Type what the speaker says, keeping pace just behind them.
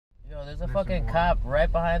there's a fucking cop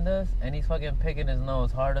right behind us, and he's fucking picking his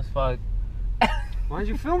nose hard as fuck. Why'd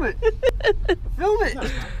you film it? Film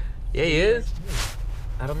it! Yeah, he is.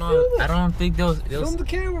 I don't know. I don't think those. Film the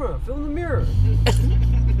camera. Film the mirror.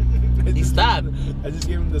 He stopped. I just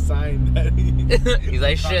gave him the sign that He's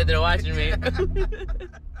like, shit, they're watching me.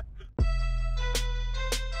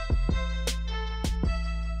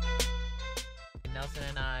 Nelson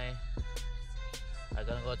and I are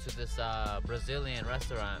gonna go to this Brazilian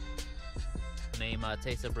restaurant named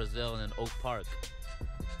Taste of Brasil in Oak Park.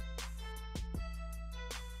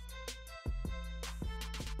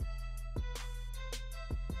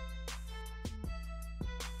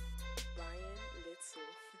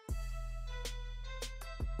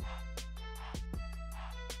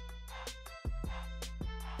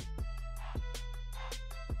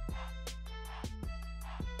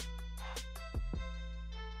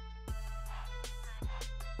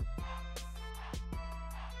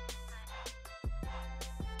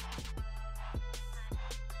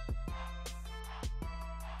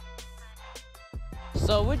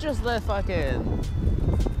 So we just left fucking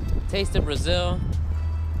Taste of Brazil.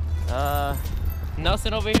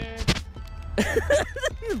 Nelson over here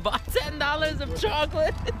bought $10 of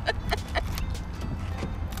chocolate.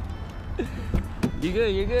 You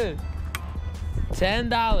good, you good.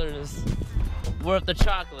 $10 worth of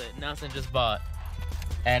chocolate Nelson just bought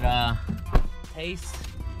at Taste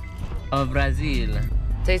of Brasil.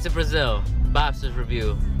 Taste of Brazil, Bobster's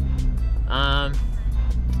review.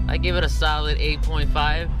 I give it a solid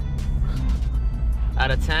 8.5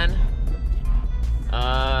 out of 10.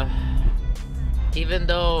 Even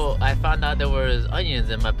though I found out there was onions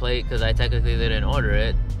in my plate because I technically didn't order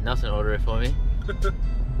it. Nelson ordered it for me.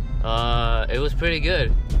 It was pretty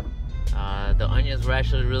good. The onions were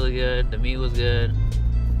actually really good. The meat was good.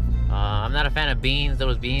 I'm not a fan of beans. There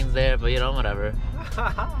was beans there, but you know, whatever.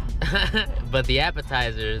 But the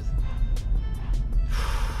appetizers,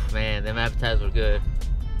 man, them appetizers were good.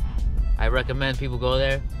 I recommend people go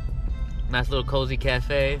there. Nice little cozy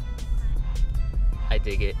cafe. I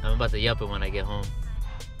dig it. I'm about to yup it when I get home.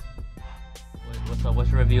 What's up?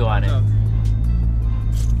 What's your review on it?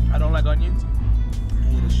 I don't like onions.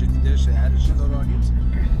 I ate a shit dish that had a shitload of onions.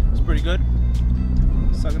 It's pretty good.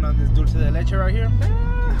 Sucking on this dulce de leche right here.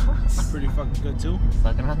 It's pretty fucking good too.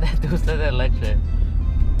 Sucking on that dulce de leche.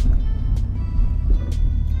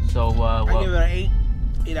 So I give it an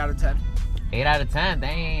 8 out of 10. 8 out of 10,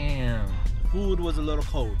 damn. Food was a little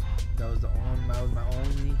cold. That was my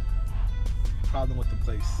only problem with the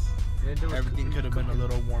place. Everything could have been a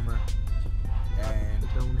little warmer. And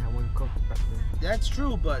don't have one cook back there. that's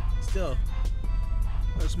true, but still,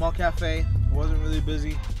 a small cafe. It wasn't really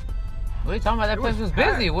busy. What are you talking about? That place was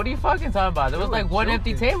busy. What are you fucking talking about? There was like one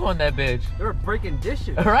empty table on that bitch. They were breaking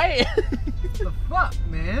dishes. Right? What the fuck,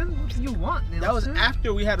 man? What do you want, Nelson? That was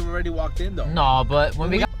after we had already walked in, though. No, but when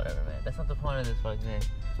we got... Whatever, man. That's not the point of this fucking thing.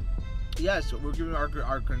 Yeah, so we're giving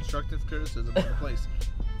our constructive criticism of the place.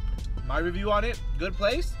 My review on it, good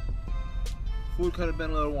place. Food could have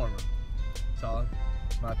been a little warmer. Solid.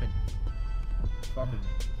 My opinion. Fucking.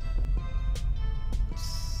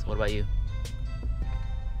 What about you?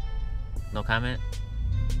 No comment?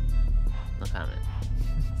 No comment.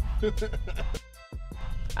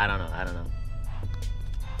 I don't know.